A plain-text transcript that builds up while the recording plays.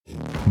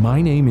My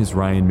name is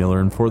Ryan Miller,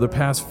 and for the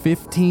past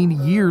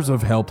 15 years,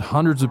 I've helped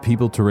hundreds of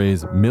people to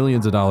raise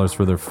millions of dollars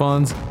for their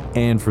funds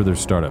and for their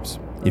startups.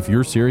 If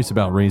you're serious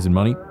about raising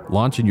money,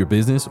 launching your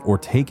business, or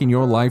taking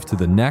your life to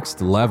the next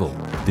level,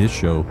 this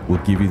show will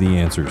give you the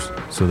answers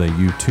so that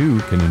you too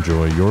can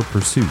enjoy your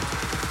pursuit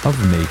of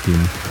making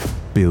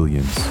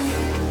billions.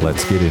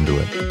 Let's get into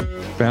it.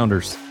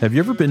 Founders, have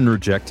you ever been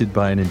rejected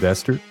by an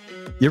investor?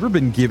 You ever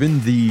been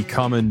given the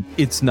common,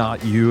 "it's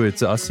not you,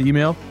 it's us"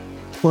 email?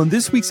 Well, in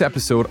this week's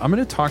episode, I'm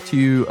going to talk to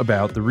you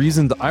about the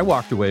reasons I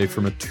walked away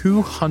from a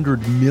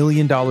 $200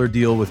 million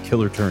deal with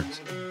Killer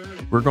Terms.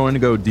 We're going to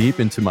go deep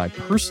into my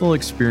personal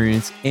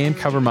experience and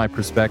cover my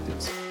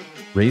perspectives.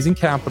 Raising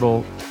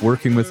capital,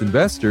 working with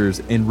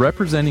investors, and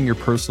representing your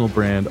personal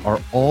brand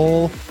are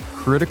all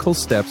critical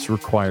steps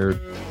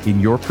required in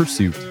your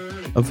pursuit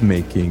of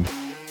making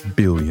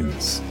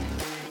billions.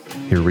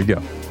 Here we go.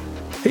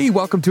 Hey,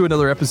 welcome to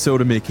another episode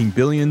of Making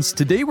Billions.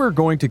 Today, we're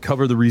going to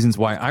cover the reasons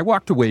why I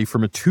walked away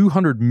from a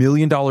 $200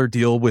 million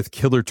deal with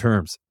Killer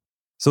Terms.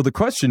 So the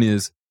question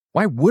is,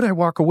 why would I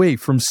walk away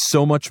from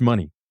so much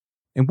money?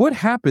 And what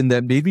happened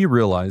that made me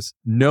realize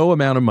no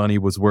amount of money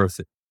was worth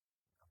it?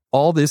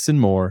 All this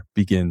and more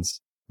begins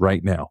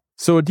right now.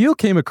 So a deal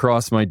came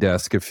across my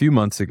desk a few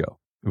months ago.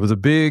 It was a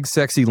big,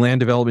 sexy land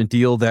development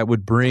deal that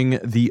would bring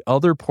the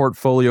other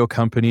portfolio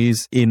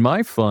companies in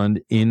my fund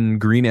in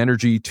green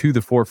energy to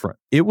the forefront.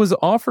 It was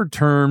offered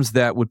terms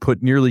that would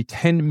put nearly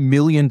 $10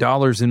 million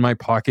in my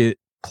pocket,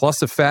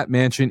 plus a fat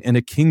mansion and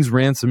a king's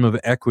ransom of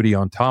equity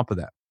on top of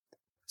that.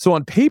 So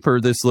on paper,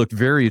 this looked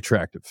very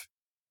attractive.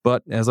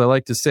 But as I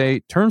like to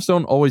say, terms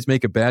don't always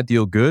make a bad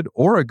deal good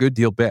or a good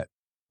deal bad.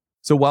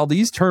 So while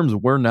these terms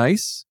were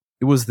nice,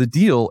 it was the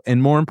deal,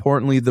 and more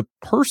importantly, the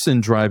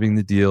person driving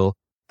the deal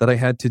that I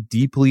had to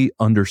deeply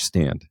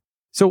understand.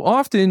 So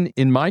often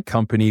in my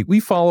company, we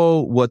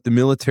follow what the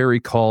military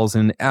calls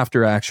an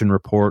after-action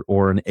report,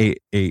 or an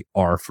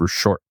AAR for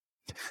short.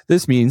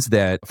 This means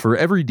that for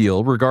every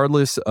deal,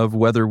 regardless of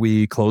whether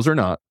we close or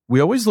not, we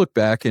always look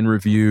back and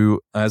review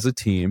as a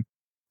team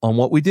on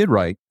what we did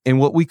right and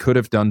what we could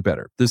have done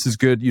better. This is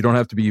good. You don't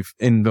have to be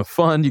in the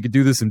fund. You could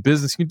do this in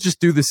business. You can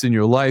just do this in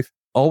your life.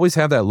 Always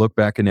have that look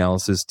back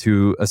analysis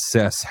to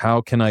assess,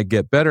 how can I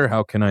get better?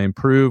 How can I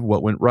improve?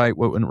 What went right?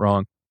 What went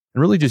wrong?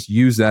 And really just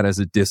use that as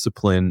a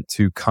discipline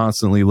to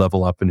constantly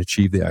level up and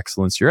achieve the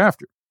excellence you're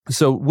after.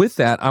 So with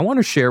that, I want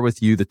to share with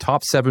you the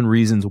top 7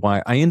 reasons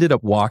why I ended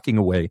up walking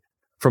away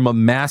from a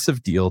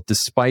massive deal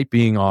despite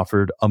being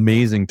offered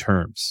amazing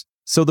terms.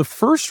 So the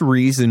first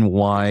reason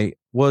why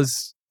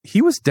was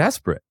he was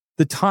desperate.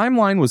 The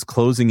timeline was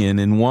closing in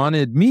and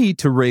wanted me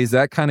to raise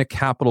that kind of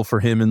capital for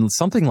him in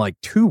something like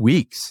 2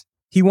 weeks.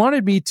 He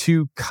wanted me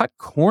to cut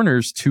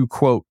corners to,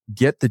 quote,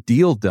 get the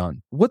deal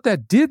done. What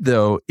that did,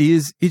 though,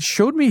 is it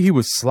showed me he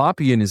was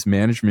sloppy in his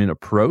management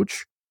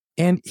approach,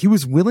 and he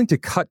was willing to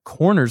cut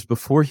corners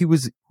before he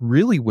was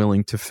really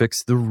willing to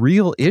fix the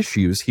real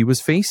issues he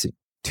was facing.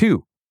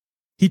 2,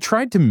 he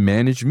tried to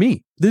manage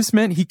me. This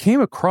meant he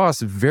came across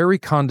very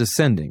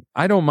condescending.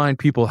 I don't mind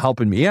people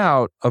helping me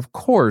out. Of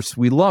course,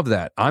 we love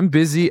that. I'm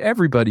busy.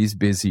 Everybody's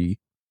busy.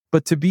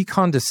 But to be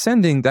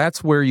condescending,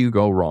 that's where you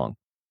go wrong.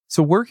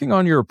 So working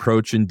on your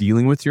approach and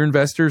dealing with your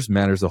investors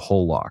matters a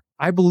whole lot.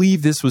 I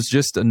believe this was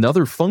just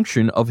another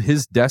function of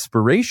his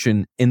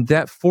desperation, and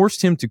that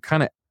forced him to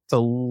kind of act a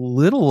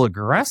little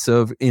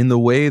aggressive in the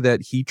way that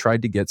he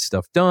tried to get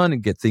stuff done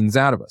and get things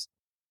out of us.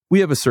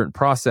 We have a certain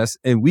process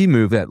and we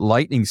move at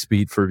lightning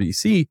speed for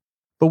VC,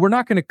 but we're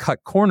not going to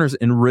cut corners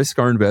and risk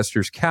our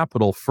investors'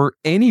 capital for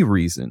any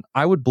reason.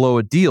 I would blow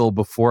a deal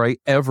before I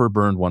ever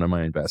burned one of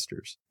my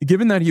investors.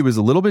 Given that he was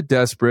a little bit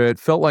desperate,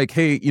 felt like,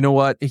 hey, you know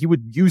what? He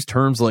would use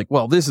terms like,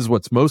 well, this is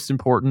what's most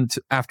important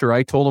after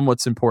I told him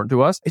what's important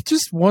to us. It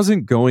just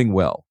wasn't going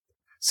well.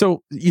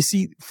 So you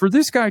see, for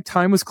this guy,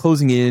 time was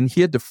closing in.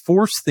 He had to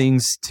force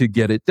things to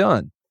get it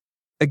done.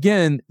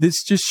 Again,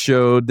 this just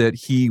showed that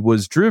he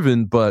was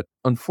driven, but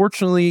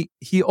unfortunately,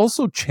 he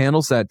also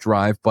channels that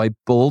drive by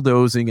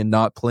bulldozing and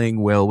not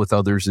playing well with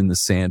others in the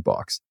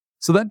sandbox.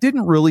 So that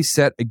didn't really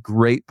set a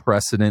great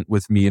precedent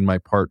with me and my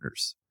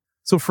partners.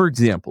 So for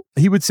example,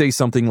 he would say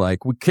something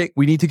like,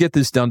 we need to get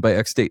this done by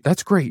X date.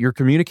 That's great. You're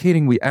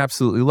communicating. We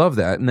absolutely love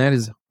that. And that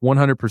is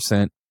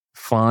 100%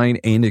 fine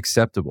and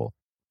acceptable.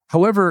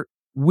 However,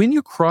 when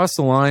you cross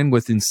the line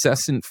with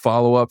incessant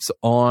follow-ups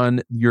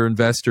on your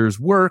investors'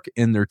 work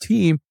and their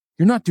team,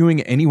 you're not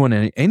doing anyone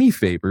any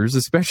favors,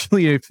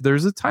 especially if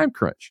there's a time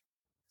crunch.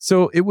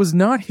 So it was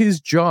not his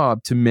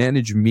job to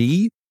manage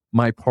me,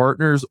 my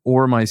partners,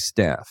 or my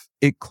staff.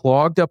 It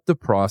clogged up the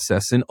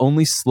process and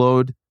only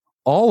slowed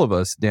all of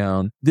us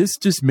down. This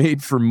just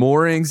made for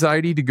more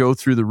anxiety to go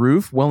through the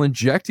roof while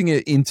injecting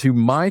it into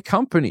my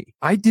company.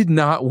 I did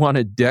not want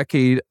a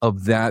decade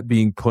of that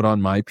being put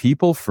on my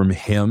people from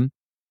him.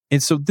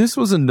 And so this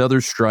was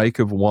another strike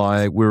of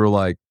why we were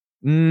like,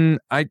 I'm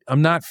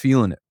not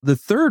feeling it. The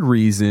third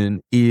reason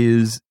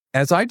is,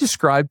 as I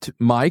described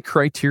my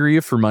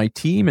criteria for my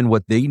team and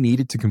what they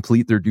needed to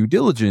complete their due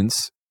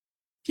diligence,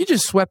 he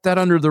just swept that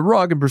under the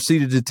rug and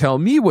proceeded to tell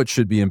me what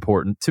should be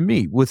important to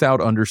me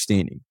without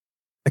understanding.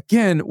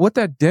 Again, what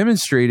that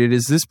demonstrated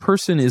is this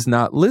person is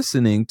not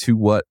listening to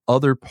what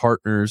other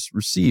partners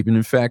receive. And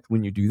in fact,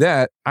 when you do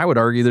that, I would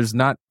argue there's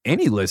not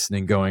any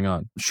listening going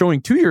on. Showing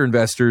to your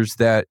investors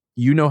that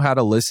you know how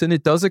to listen,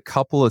 it does a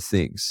couple of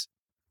things.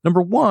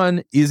 Number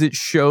one is it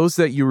shows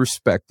that you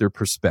respect their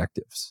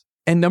perspectives.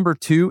 And number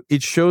two,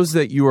 it shows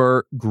that you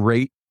are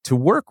great to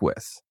work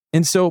with.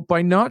 And so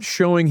by not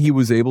showing he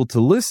was able to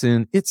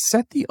listen, it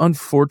set the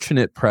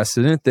unfortunate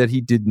precedent that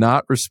he did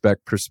not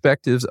respect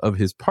perspectives of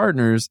his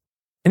partners.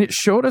 And it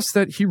showed us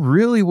that he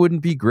really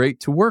wouldn't be great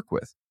to work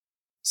with.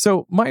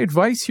 So my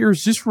advice here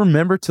is just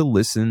remember to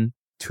listen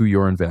to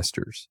your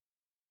investors.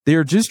 They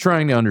are just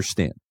trying to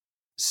understand.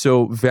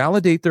 So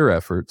validate their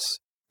efforts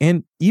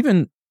and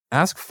even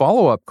ask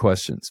follow-up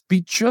questions.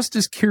 Be just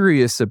as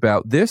curious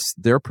about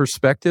their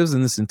perspectives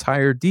in this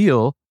entire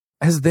deal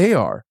as they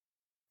are.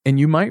 And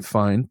you might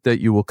find that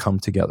you will come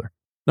together.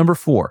 Number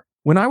 4,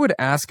 when I would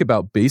ask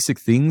about basic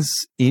things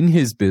in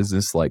his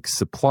business like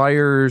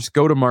suppliers,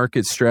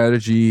 go-to-market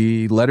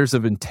strategy, letters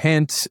of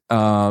intent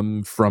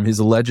from his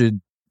alleged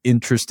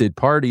interested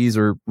parties,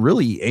 or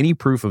really any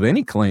proof of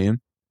any claim,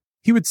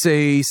 he would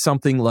say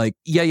something like,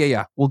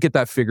 yeah, we'll get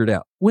that figured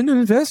out. When an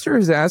investor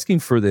is asking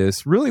for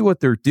this, really what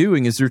they're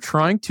doing is they're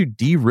trying to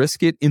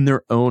de-risk it in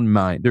their own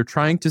mind. They're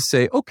trying to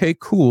say, okay,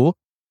 cool.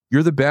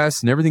 You're the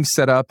best and everything's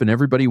set up and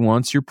everybody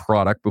wants your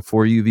product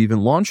before you've even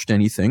launched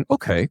anything.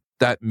 Okay,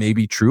 that may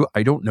be true.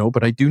 I don't know,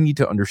 but I do need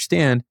to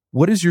understand,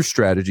 what is your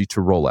strategy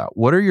to roll out?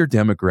 What are your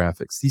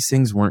demographics? These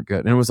things weren't good.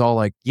 And it was all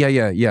like,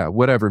 yeah,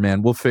 whatever,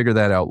 man. We'll figure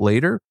that out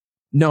later.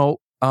 No,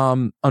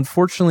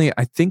 unfortunately,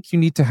 I think you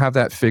need to have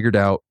that figured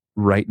out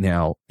right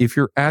now. If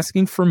you're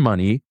asking for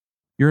money,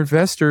 your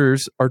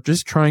investors are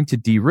just trying to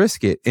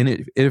de-risk it.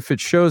 And if it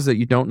shows that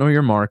you don't know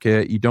your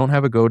market, you don't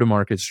have a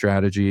go-to-market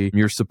strategy,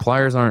 your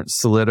suppliers aren't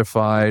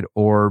solidified,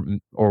 or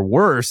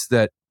worse,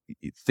 that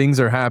things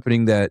are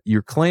happening that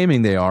you're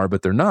claiming they are,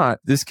 but they're not,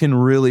 this can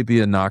really be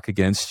a knock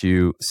against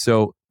you.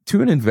 So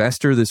to an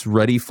investor, this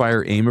ready,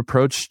 fire, aim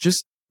approach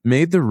just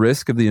made the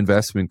risk of the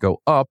investment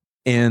go up.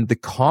 And the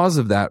cause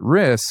of that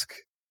risk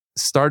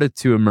started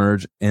to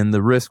emerge, and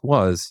the risk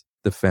was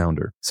the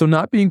founder. So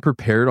not being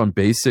prepared on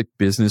basic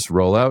business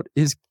rollout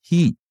is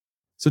key.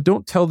 So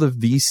don't tell the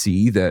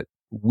VC that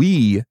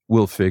we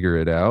will figure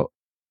it out.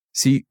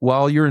 See,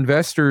 while your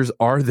investors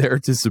are there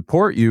to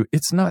support you,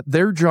 it's not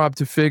their job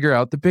to figure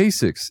out the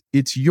basics.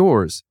 It's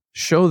yours.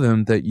 Show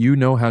them that you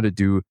know how to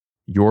do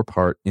your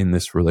part in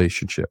this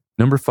relationship.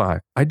 Number 5,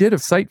 I did a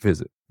site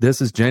visit.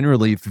 This is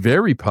generally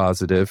very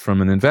positive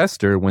from an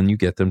investor when you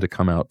get them to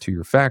come out to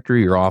your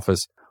factory, your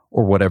office,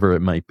 or whatever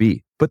it might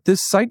be. But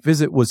this site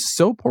visit was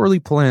so poorly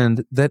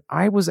planned that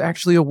I was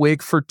actually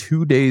awake for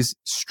 2 days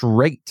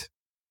straight.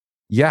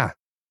 Yeah,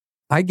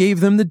 I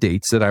gave them the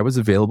dates that I was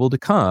available to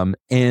come,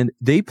 and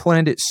they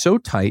planned it so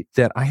tight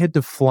that I had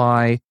to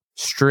fly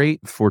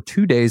straight for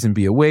 2 days and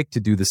be awake to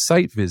do the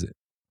site visit.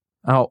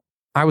 Now,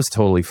 I was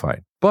totally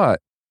fine, but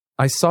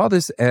I saw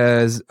this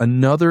as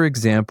another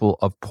example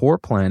of poor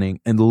planning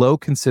and low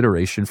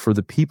consideration for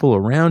the people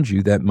around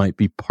you that might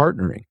be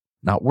partnering,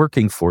 not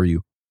working for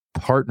you,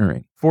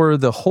 partnering. For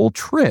the whole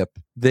trip,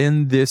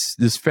 then this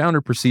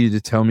founder proceeded to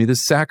tell me the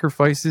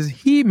sacrifices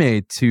he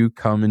made to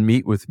come and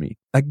meet with me.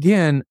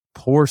 Again,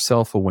 poor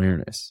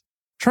self-awareness.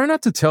 Try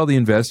not to tell the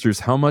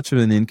investors how much of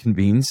an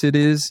inconvenience it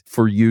is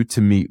for you to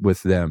meet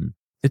with them.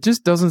 It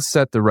just doesn't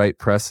set the right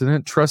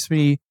precedent. Trust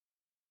me,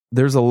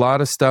 there's a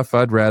lot of stuff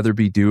I'd rather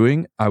be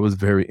doing. I was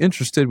very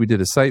interested. We did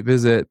a site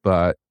visit,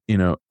 but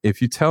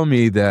if you tell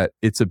me that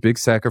it's a big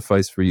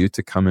sacrifice for you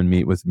to come and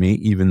meet with me,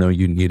 even though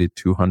you needed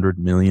 $200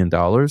 million,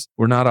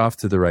 we're not off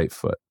to the right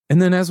foot.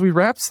 And then as we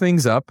wrapped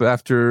things up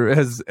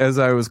as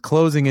I was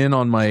closing in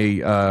on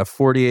my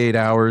 48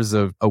 hours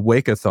of a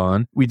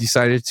wake-a-thon, we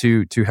decided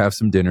to have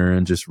some dinner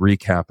and just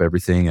recap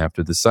everything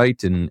after the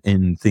site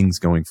and things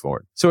going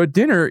forward. So at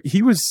dinner,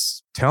 he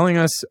was telling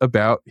us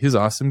about his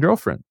awesome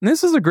girlfriend. And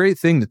this is a great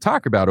thing to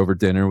talk about over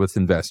dinner with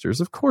investors.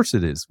 Of course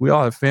it is. We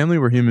all have family.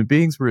 We're human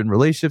beings. We're in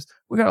relationships.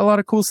 We got a lot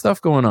of cool stuff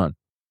going on.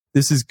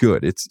 This is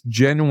good. It's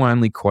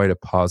genuinely quite a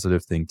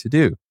positive thing to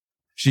do.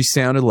 She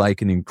sounded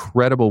like an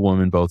incredible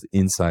woman, both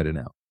inside and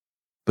out.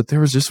 But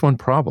there was just one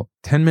problem.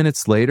 10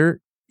 minutes later,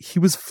 he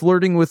was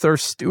flirting with our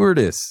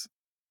stewardess.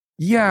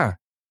 Yeah.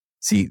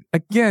 See,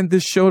 again,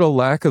 this showed a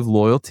lack of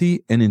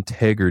loyalty and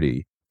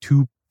integrity,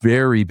 two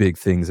very big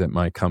things at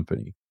my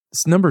company.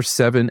 It's number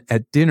 7.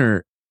 At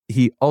dinner,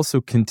 he also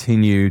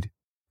continued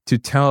to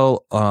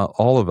tell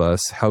all of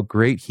us how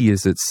great he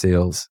is at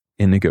sales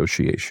and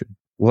negotiation.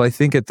 Well, I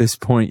think at this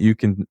point, you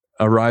can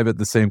arrive at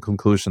the same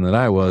conclusion that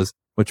I was,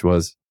 which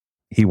was,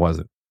 he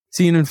wasn't.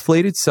 See, an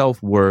inflated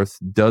self-worth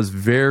does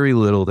very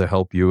little to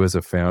help you as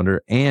a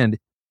founder, and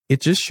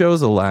it just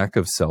shows a lack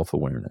of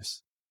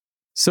self-awareness.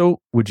 So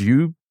would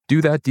you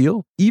do that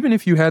deal? Even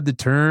if you had the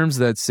terms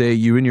that say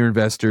you and your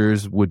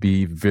investors would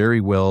be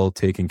very well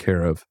taken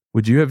care of,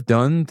 would you have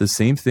done the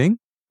same thing?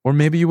 Or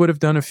maybe you would have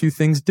done a few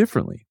things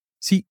differently.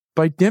 See,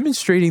 by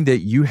demonstrating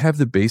that you have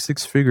the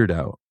basics figured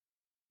out,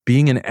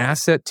 being an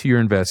asset to your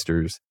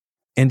investors,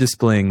 And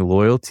displaying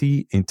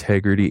loyalty,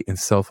 integrity, and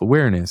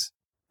self-awareness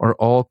are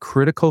all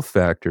critical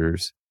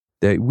factors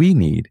that we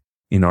need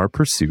in our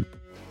pursuit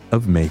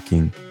of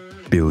making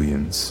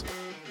billions.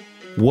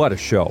 What a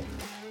show.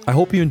 I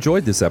hope you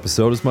enjoyed this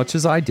episode as much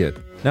as I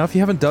did. Now, if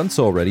you haven't done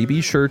so already,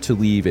 be sure to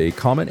leave a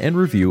comment and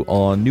review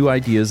on new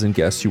ideas and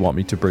guests you want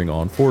me to bring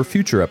on for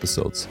future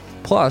episodes.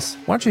 Plus,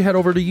 why don't you head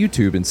over to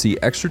YouTube and see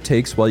extra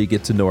takes while you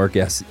get to know our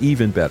guests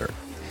even better.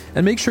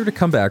 And make sure to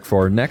come back for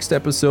our next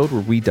episode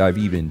where we dive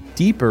even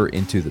deeper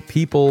into the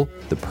people,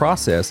 the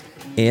process,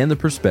 and the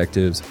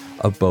perspectives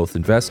of both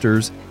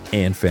investors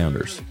and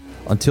founders.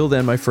 Until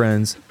then, my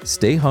friends,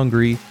 stay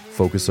hungry,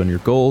 focus on your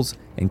goals,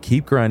 and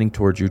keep grinding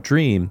towards your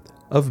dream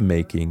of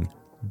making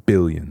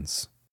billions.